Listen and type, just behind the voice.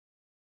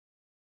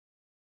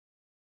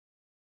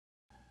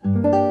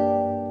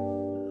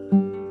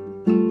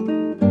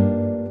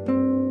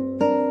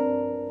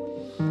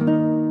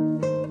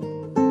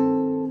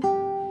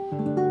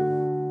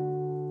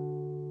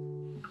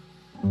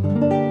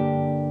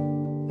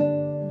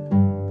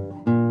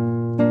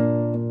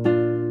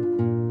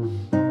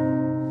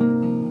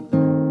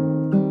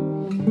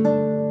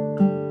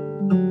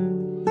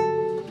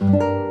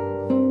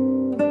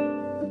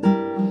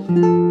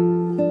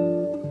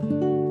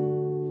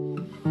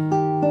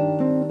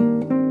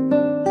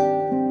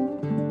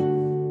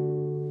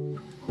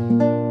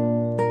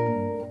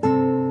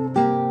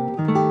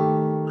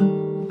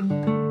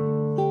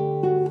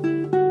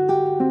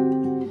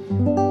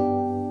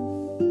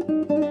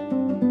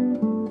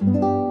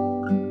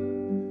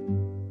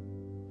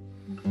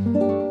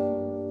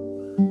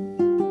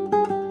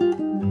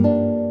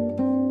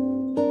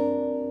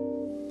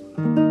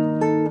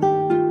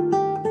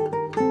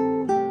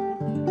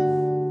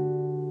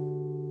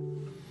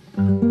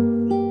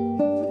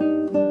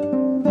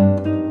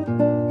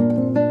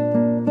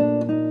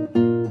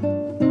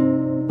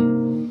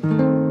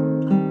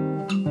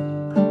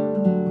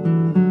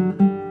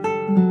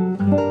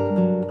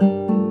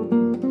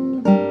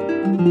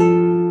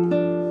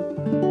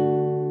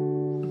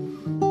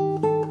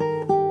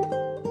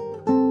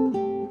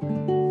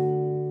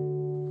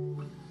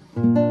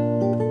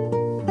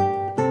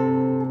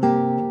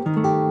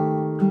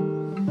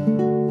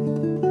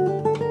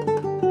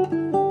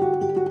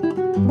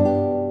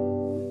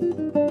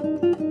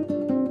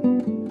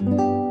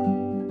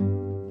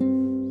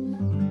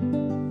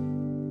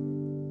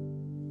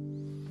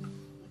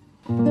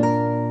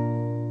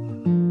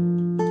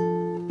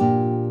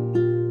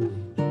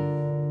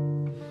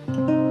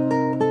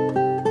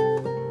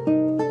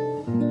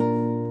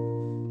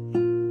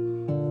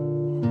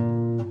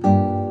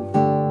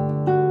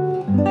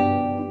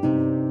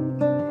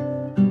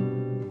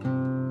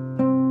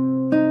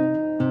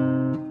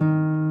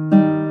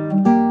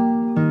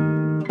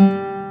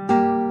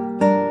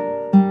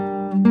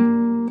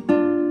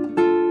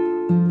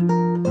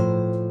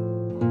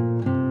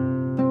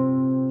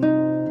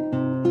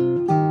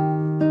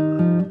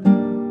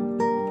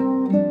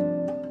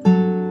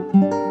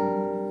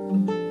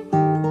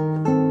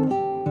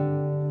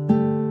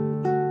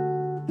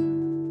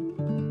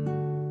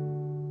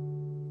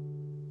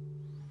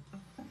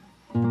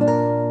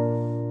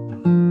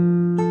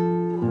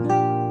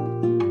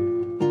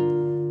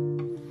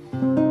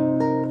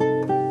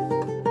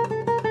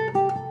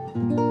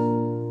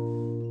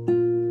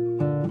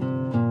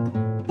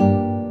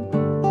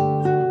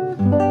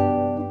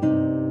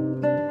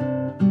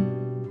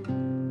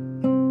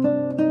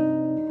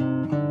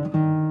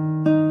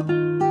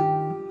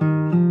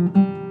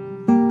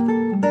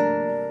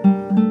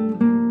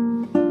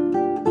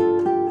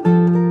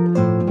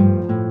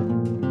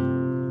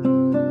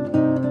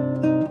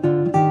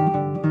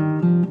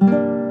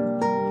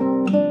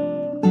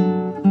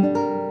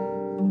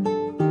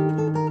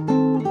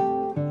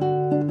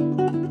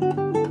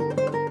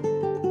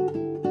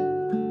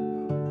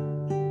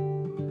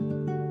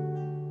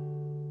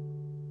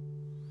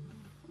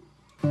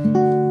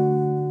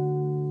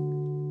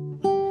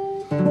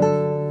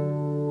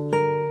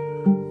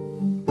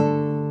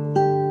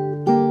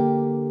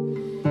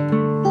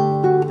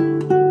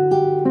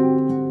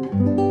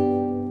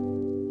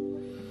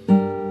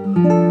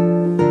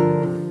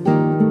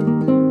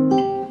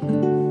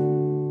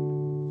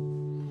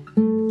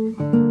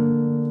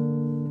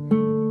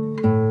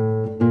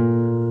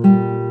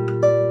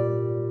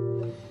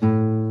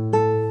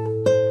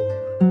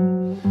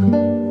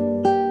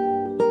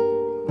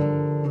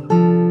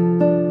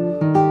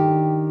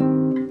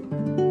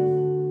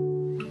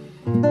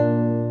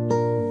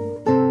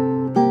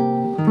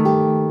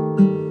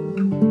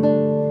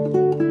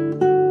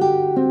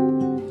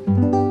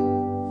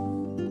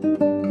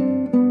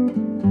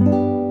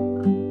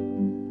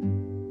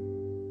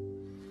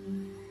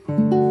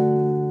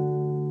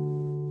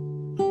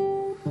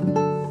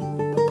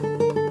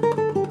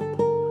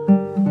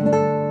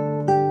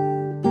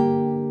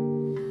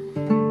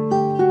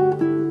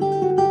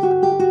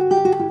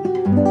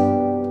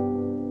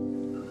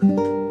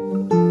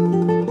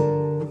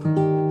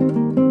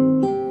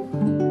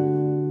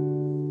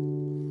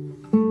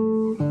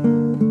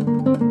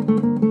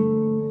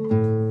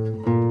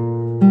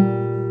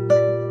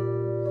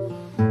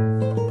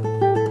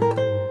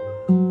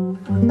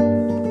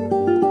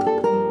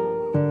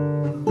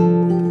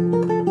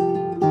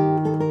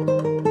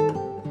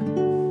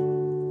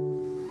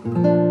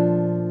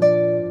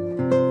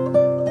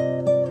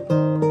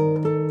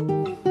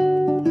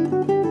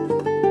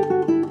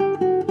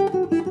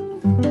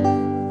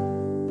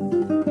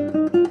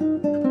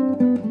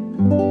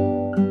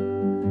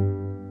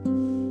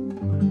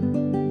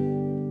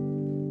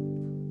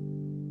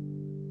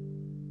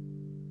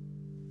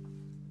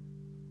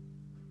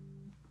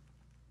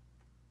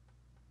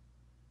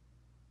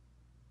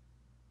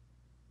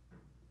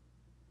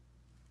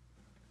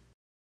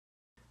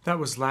That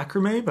was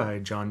Lachrimae by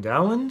John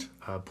Dowland,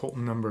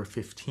 Poulton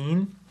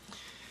No.15.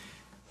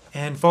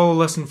 And follow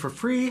lesson for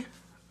free.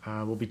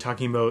 We'll be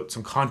talking about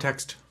some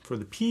context for for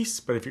the piece,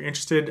 but if you're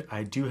interested,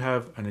 I do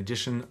have an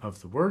edition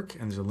of the work,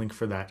 and there's a link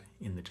for that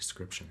in the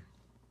description.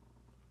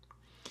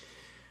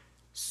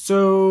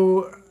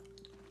 So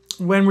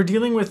when we're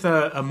dealing with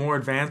a more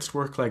advanced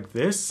work like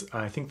this,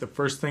 I think the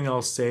first thing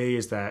I'll say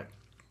is that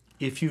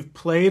if you've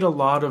played a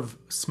lot of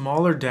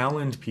smaller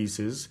Dowland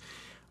pieces,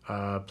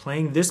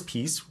 playing this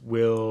piece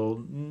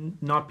will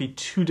not be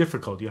too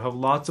difficult. You'll have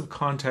lots of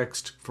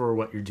context for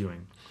what you're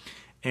doing.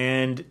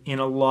 And in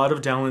a lot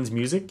of Dowland's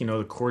music,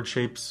 the chord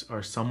shapes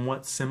are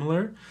somewhat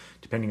similar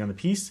depending on the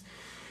piece.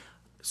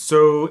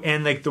 So,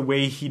 and like the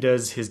way he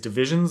does his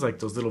divisions, like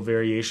those little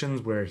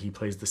variations where he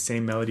plays the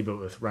same melody but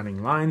with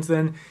running lines,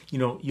 then,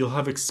 you'll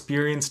have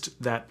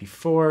experienced that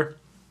before,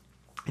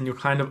 and you'll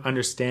kind of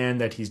understand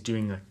that he's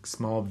doing like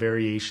small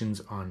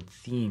variations on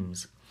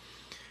themes.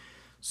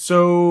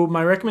 So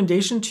my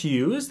recommendation to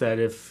you is that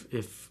if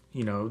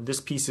this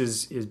piece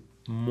is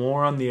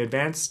more on the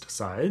advanced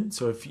side,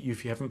 so if you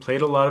haven't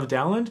played a lot of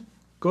Dowland,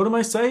 go to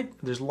my site.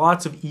 There's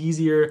lots of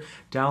easier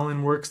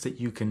Dowland works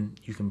that you can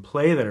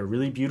play that are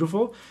really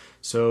beautiful.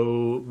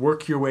 So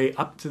work your way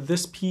up to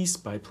this piece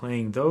by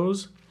playing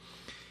those.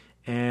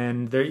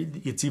 And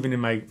it's even in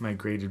my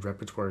graded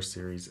repertoire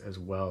series as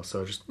well.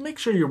 So just make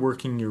sure you're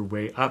working your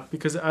way up,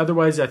 because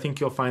otherwise I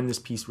think you'll find this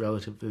piece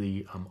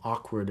relatively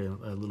awkward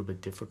and a little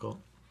bit difficult.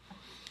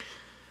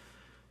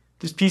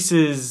 This piece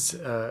is,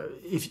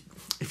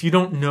 if you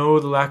don't know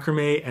the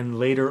Lachrimae and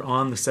later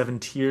on the Seven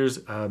Tears,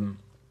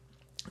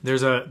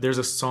 there's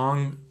a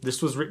song.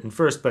 This was written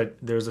first, but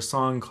there's a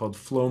song called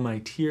 "Flow My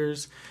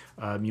Tears."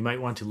 You might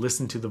want to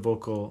listen to the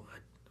vocal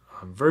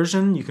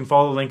version. You can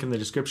follow the link in the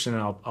description,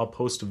 and I'll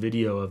post a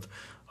video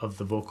of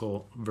the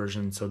vocal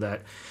version so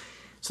that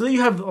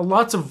you have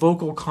lots of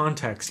vocal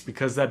context,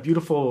 because that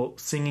beautiful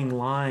singing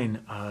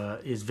line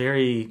is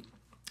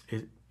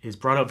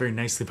brought out very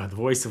nicely by the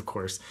voice, of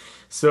course.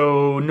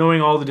 So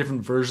knowing all the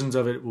different versions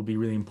of it will be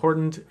really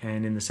important,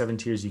 and in the Seven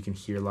Tears you can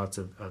hear lots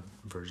of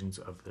versions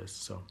of this.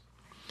 So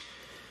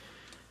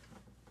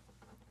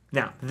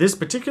now, this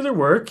particular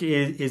work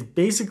is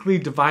basically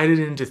divided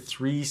into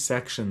 3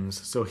 sections.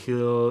 So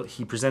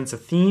he presents a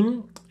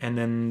theme, and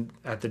then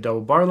at the double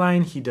bar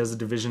line he does a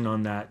division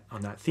on that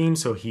theme.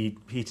 So he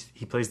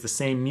plays the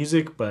same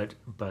music but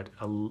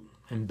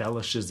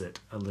embellishes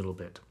it a little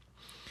bit.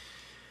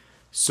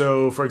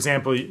 So, for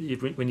example,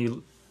 when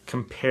you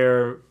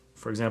compare,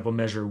 for example,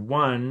 measure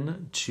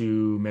 1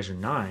 to measure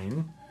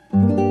 9,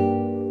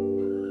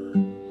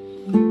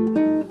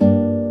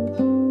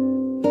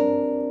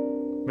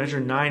 measure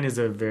 9 is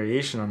a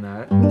variation on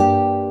that.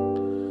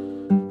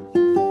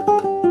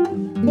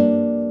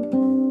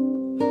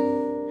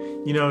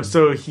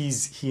 So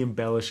he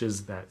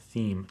embellishes that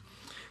theme.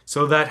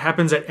 So that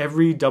happens at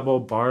every double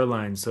bar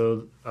line.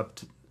 So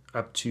up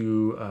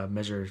to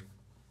measure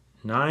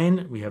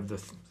 9, we have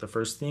the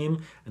first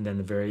theme, and then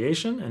the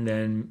variation, and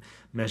then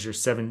measure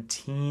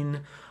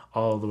 17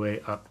 all the way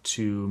up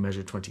to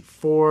measure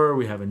 24,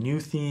 we have a new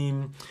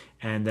theme,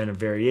 and then a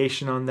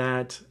variation on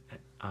that,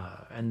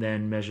 and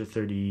then measure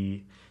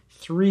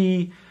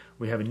 33,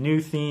 we have a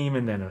new theme,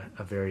 and then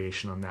a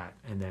variation on that,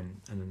 and then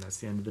that's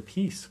the end of the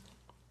piece.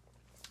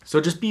 So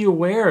just be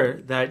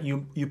aware that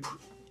you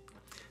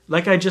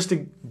like I just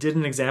did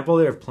an example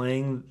there of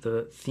playing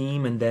the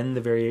theme and then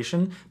the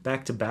variation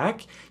back to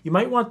back. You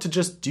might want to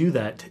just do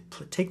that.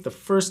 Take the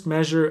first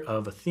measure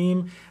of a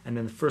theme and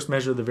then the first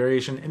measure of the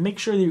variation, and make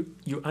sure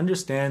you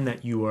understand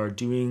that you are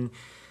doing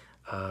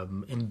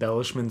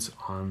embellishments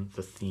on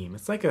the theme.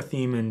 It's like a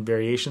theme and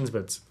variations,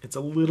 but it's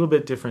a little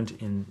bit different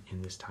in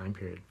this time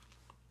period.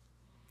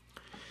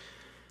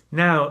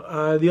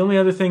 Now, the only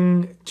other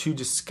thing to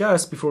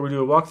discuss before we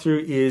do a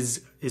walkthrough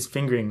is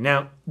fingering.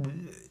 Now,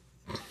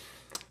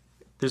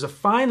 there's a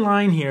fine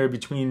line here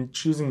between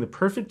choosing the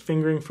perfect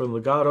fingering for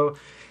legato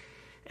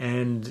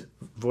and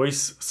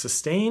voice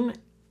sustain,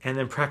 and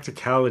then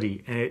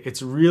practicality. And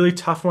it's a really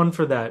tough one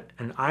for that.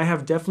 And I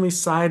have definitely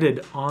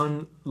sided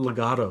on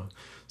legato.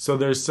 So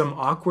there's some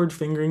awkward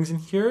fingerings in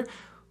here,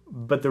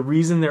 but the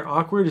reason they're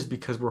awkward is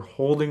because we're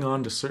holding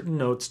on to certain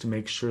notes to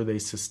make sure they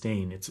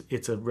sustain.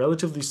 It's a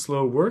relatively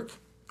slow work,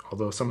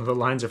 although some of the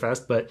lines are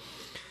fast, but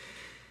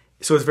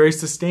so it's very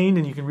sustained,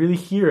 and you can really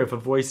hear if a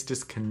voice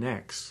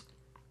disconnects.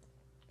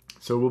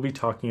 So we'll be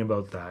talking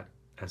about that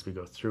as we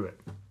go through it.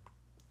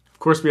 Of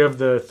course, we have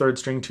the third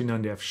string tuned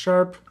on to F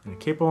sharp and a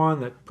capo on.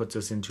 That puts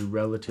us into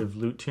relative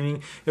lute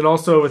tuning. It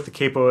also, with the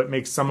capo, it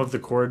makes some of the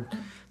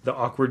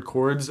awkward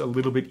chords a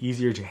little bit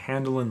easier to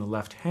handle in the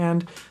left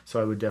hand. So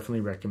I would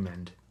definitely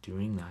recommend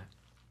doing that.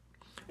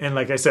 And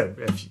like I said,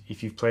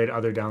 if you've played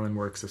other Dowland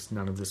works,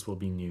 none of this will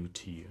be new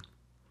to you.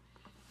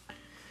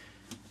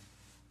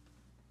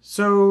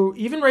 So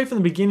even right from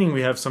the beginning,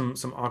 we have some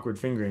awkward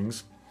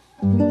fingerings.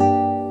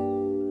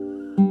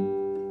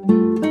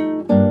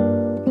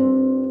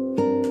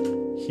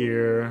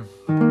 Here.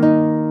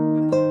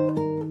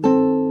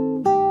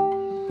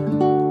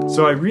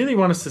 So I really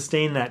want to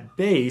sustain that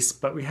bass,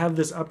 but we have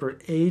this upper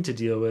A to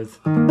deal with.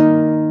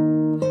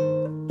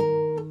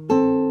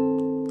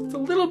 It's a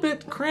little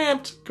bit cramped.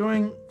 cramped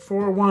going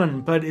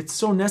 4-1, but it's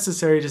so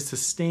necessary to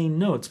sustain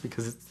notes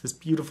because it's this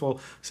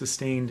beautiful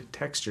sustained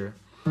texture.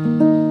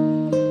 And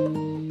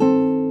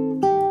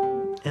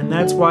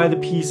that's why the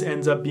piece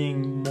ends up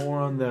being more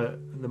on the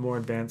more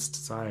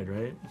advanced side,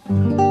 right?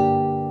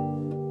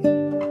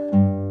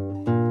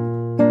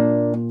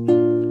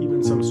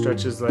 Even some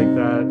stretches like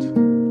that.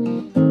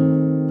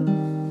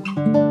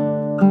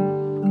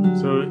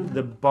 So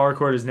the bar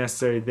chord is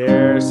necessary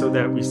there so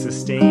that we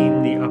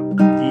sustain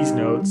these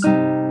notes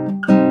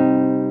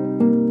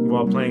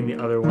while playing the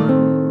other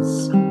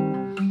ones.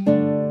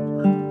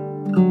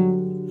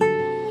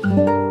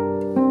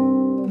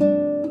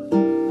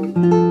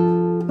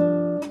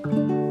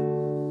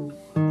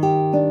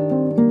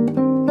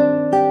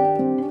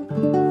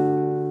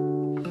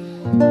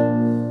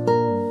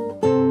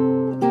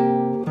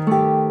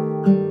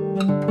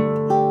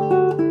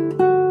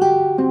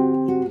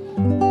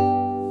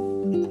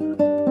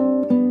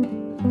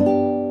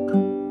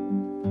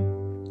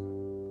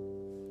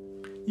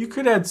 You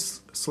could add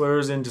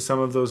slurs into some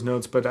of those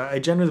notes, but I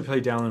generally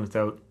play Dowland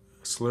without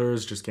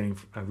slurs, just getting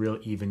a real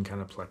even kind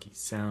of plucky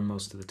sound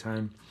most of the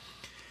time.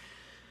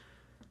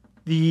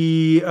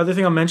 The other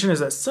thing I'll mention is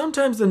that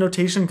sometimes the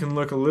notation can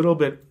look a little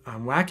bit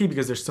wacky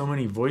because there's so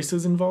many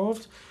voices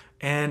involved.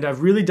 And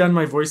I've really done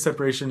my voice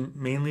separation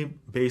mainly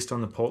based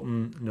on the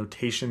Poulton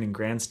notation in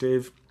grand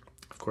stave.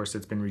 Of course,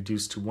 it's been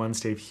reduced to one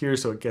stave here,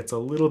 so it gets a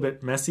little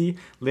bit messy.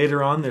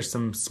 Later on, there's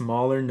some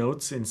smaller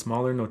notes in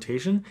smaller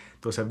notation.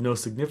 Those have no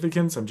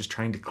significance. I'm just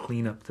trying to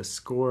clean up the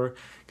score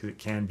because it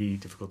can be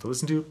difficult to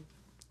listen to.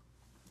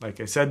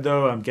 Like I said,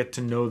 though, get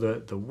to know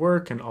the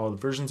work and all the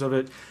versions of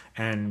it,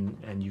 and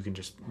you can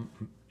just,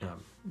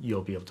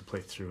 you'll be able to play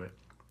through it.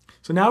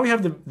 So now we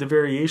have the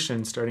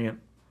variation starting at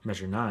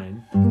measure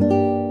 9.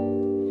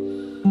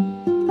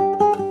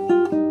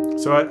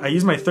 So I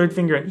use my third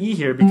finger on E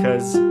here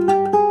because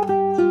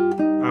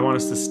I want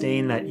to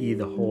sustain that E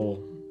the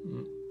whole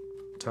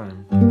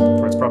time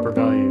for its proper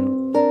value.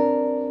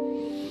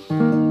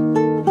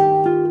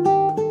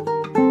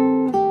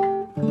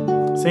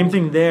 Same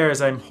thing there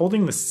as I'm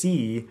holding the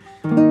C.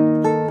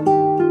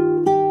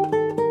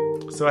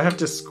 So I have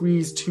to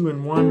squeeze 2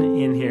 and 1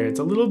 in here. It's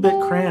a little bit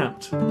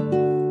cramped.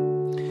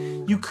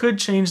 You could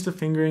change the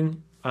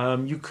fingering.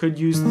 You could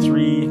use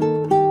 3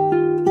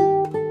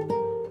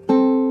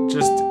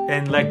 just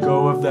and let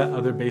go of that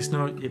other bass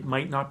note. It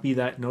might not be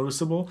that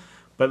noticeable.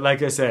 But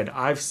like I said,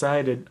 I've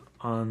sided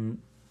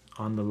on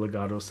the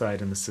legato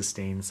side and the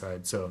sustain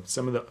side, so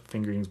some of the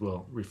fingerings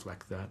will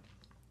reflect that.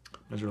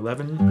 Measure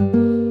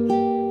 11.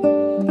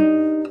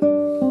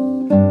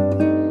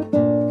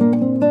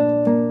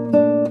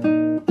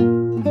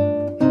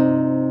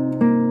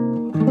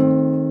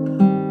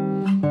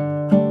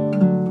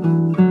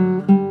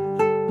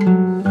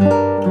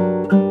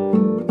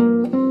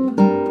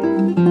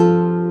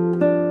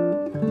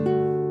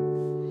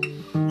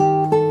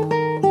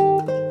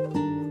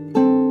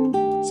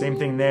 Same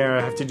thing there,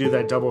 I have to do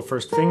that double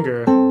first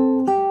finger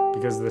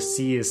because the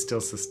C is still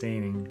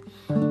sustaining.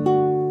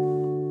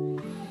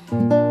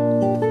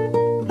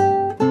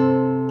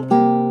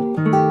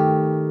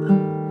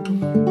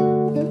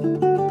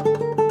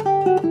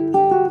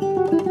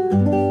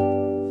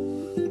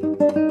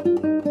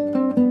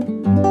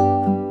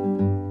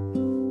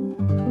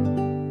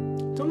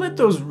 Don't let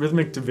those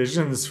rhythmic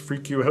divisions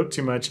freak you out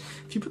too much.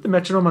 If you put the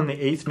metronome on the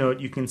 8th note,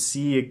 you can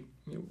see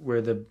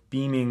where the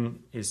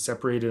beaming is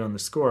separated on the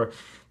score.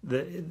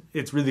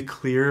 It's really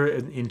clear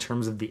in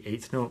terms of the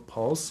 8th note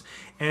pulse.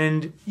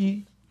 And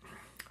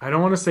I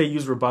don't want to say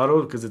use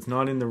rubato because it's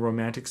not in the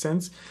romantic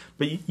sense,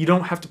 but you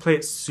don't have to play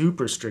it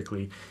super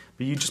strictly.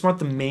 But you just want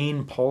the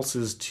main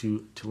pulses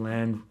to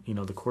land,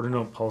 the quarter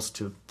note pulse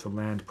to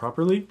land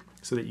properly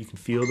so that you can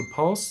feel the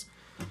pulse.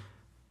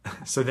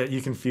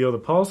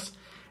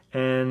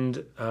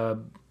 And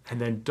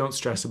then don't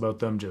stress about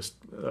them. Just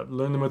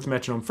learn them with the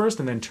metronome first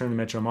and then turn the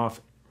metronome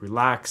off,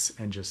 relax,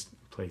 and just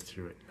play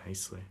through it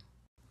nicely.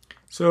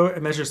 So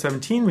at measure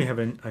 17, we have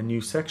a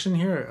new section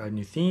here, a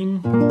new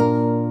theme.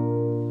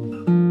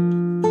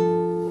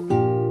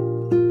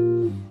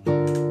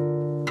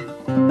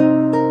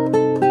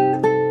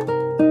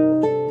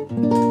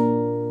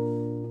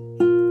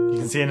 You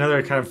can see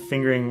another kind of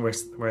fingering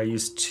where I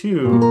use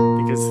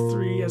 2 because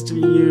 3 has to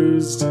be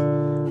used.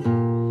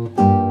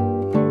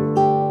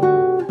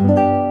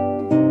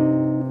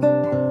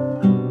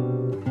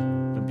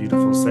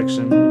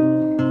 Section.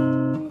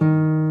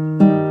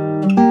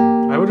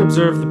 I would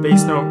observe the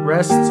bass note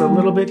rests a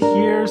little bit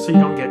here so you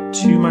don't get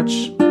too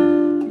much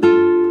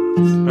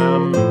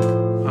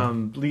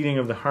bleeding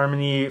of the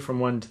harmony from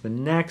one to the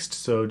next.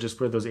 So just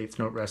where those 8th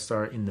note rests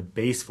are in the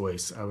bass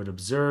voice, I would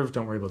observe.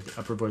 Don't worry about the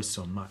upper voice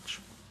so much.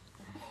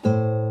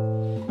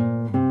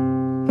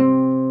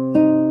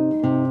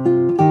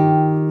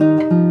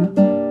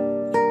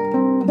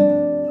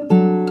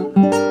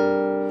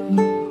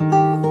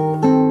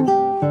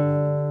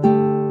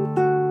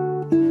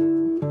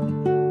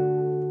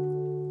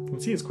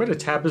 It's quite a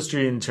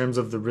tapestry in terms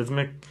of the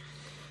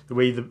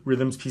way the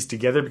rhythms piece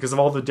together. Because of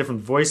all the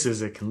different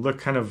voices, it can look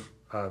kind of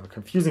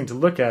confusing to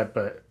look at,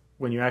 but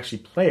when you actually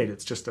play it,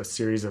 it's just a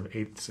series of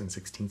 8th and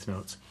 16th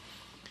notes.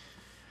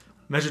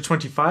 Measure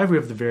 25, we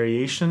have the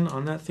variation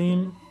on that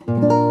theme.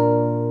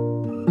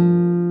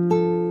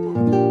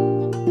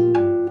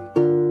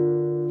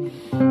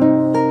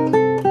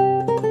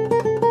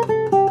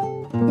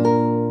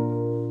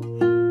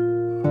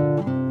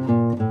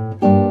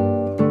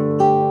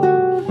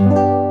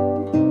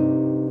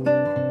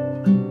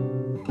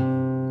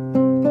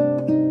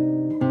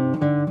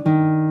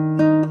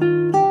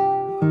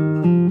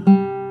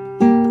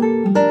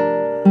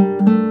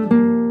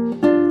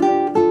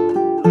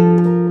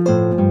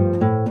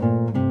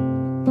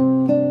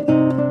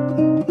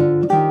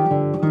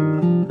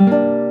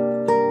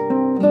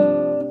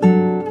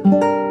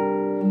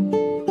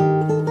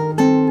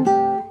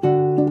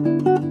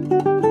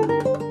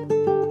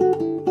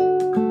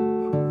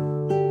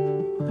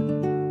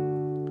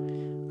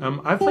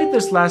 I've played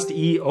this last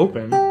E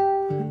open.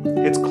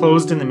 It's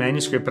closed in the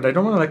manuscript, but I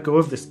don't want to let go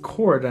of this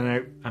chord,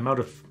 and I'm out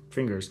of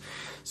fingers.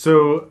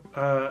 So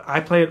I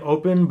play it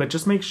open, but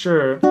just make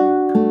sure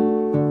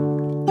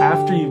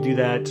after you do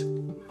that,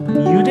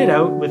 mute it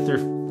out with your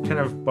kind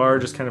of bar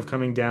just kind of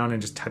coming down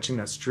and just touching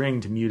that string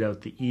to mute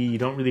out the E. You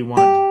don't really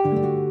want,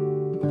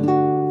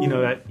 you know,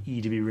 that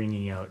E to be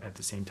ringing out at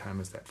the same time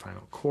as that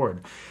final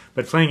chord.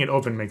 But playing it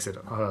open makes it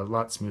a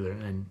lot smoother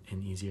and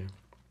easier.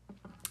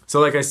 So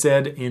like I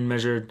said, in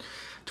measure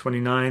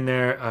 29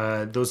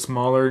 there, the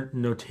smaller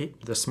notes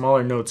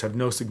have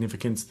no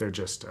significance. They're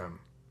just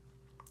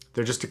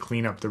to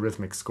clean up the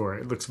rhythmic score.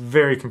 It looks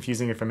very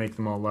confusing if I make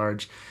them all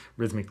large,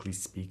 rhythmically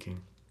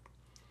speaking.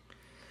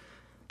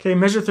 Okay,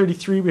 measure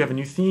 33, we have a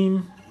new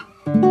theme.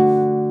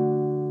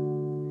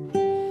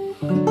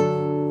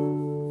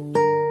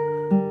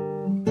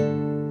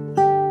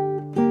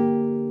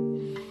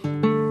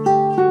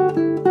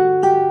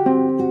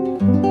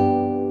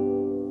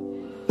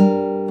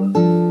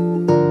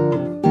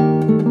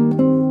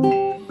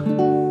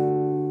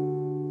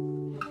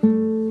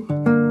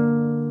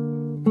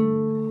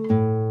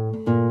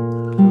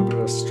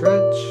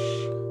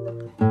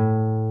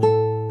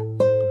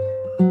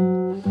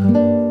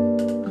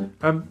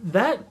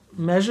 That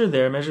measure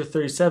there, measure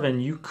 37,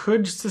 you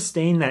could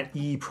sustain that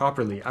E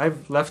properly.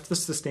 I've left the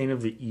sustain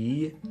of the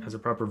E as a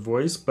proper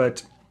voice,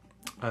 but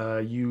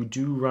you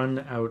do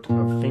run out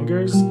of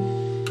fingers.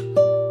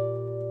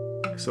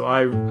 So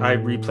I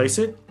replace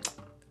it.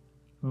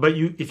 But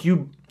if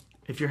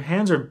your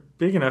hands are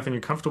big enough and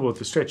you're comfortable with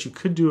the stretch, you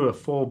could do a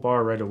full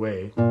bar right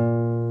away.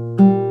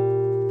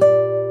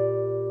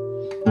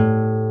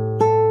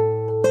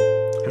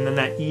 And then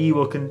that E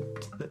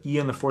the E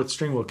on the 4th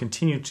string will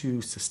continue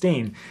to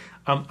sustain.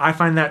 I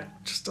find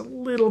that just a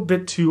little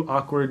bit too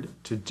awkward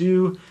to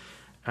do,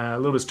 a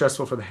little bit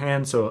stressful for the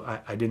hand,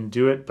 so I didn't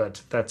do it,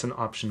 but that's an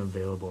option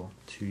available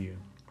to you.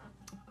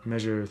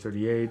 Measure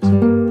 38.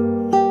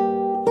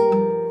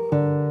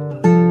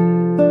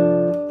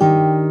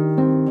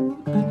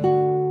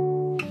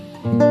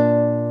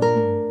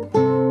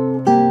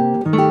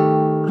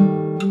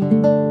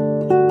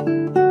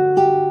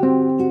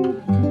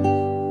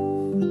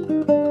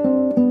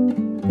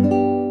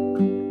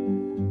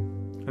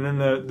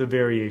 The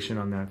variation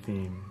on that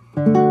theme.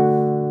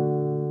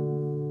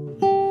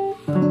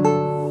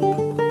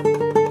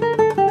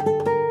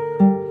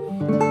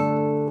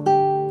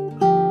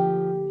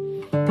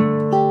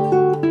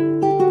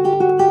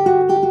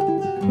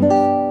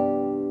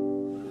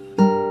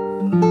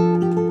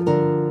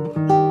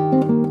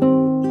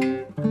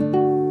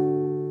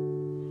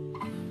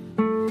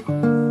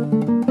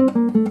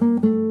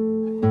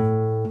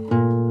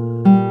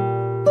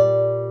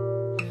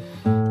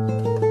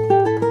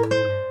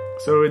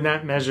 So in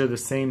that measure, the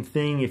same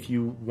thing. If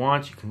you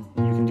want, you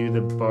can do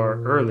the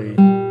bar early.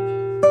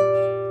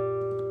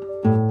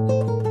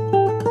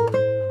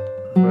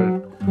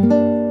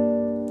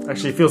 But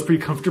actually, it feels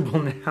pretty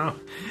comfortable now.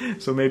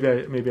 So maybe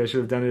I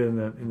should have done it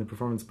in the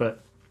performance.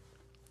 But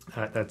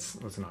that's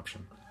an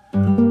option.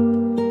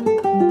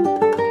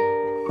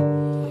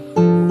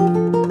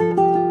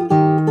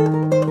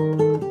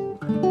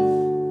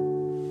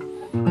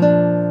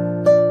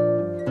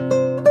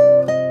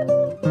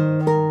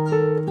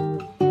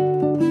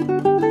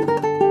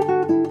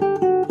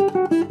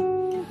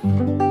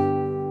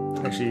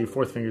 Actually,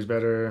 4th finger's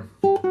better.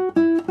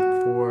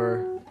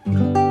 4.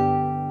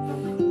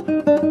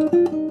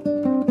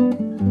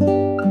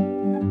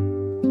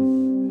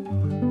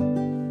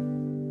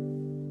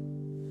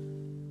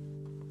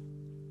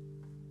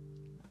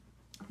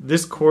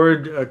 This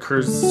chord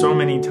occurs so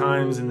many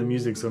times in the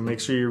music, so make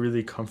sure you're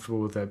really comfortable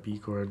with that B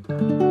chord.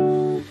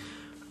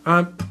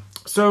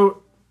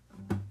 So,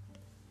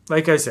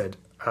 like I said,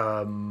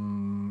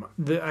 I'm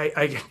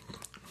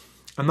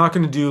not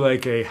going to do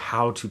like a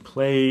how to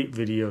play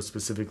video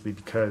specifically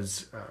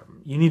because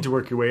you need to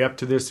work your way up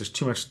to this. There's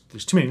too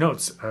many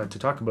notes to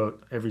talk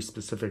about every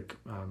specific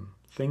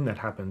thing that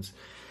happens.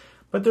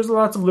 But there's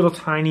lots of little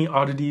tiny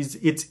oddities.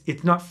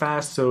 It's not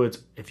fast, so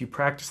if you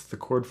practice the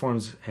chord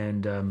forms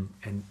and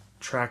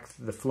track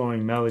the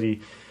flowing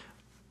melody,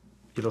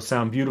 it'll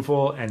sound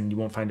beautiful and you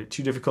won't find it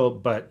too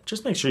difficult. But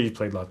just make sure you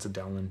played lots of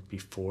Dowland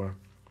before.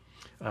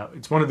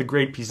 It's one of the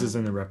great pieces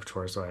in the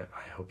repertoire, so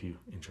I hope you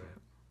enjoy it.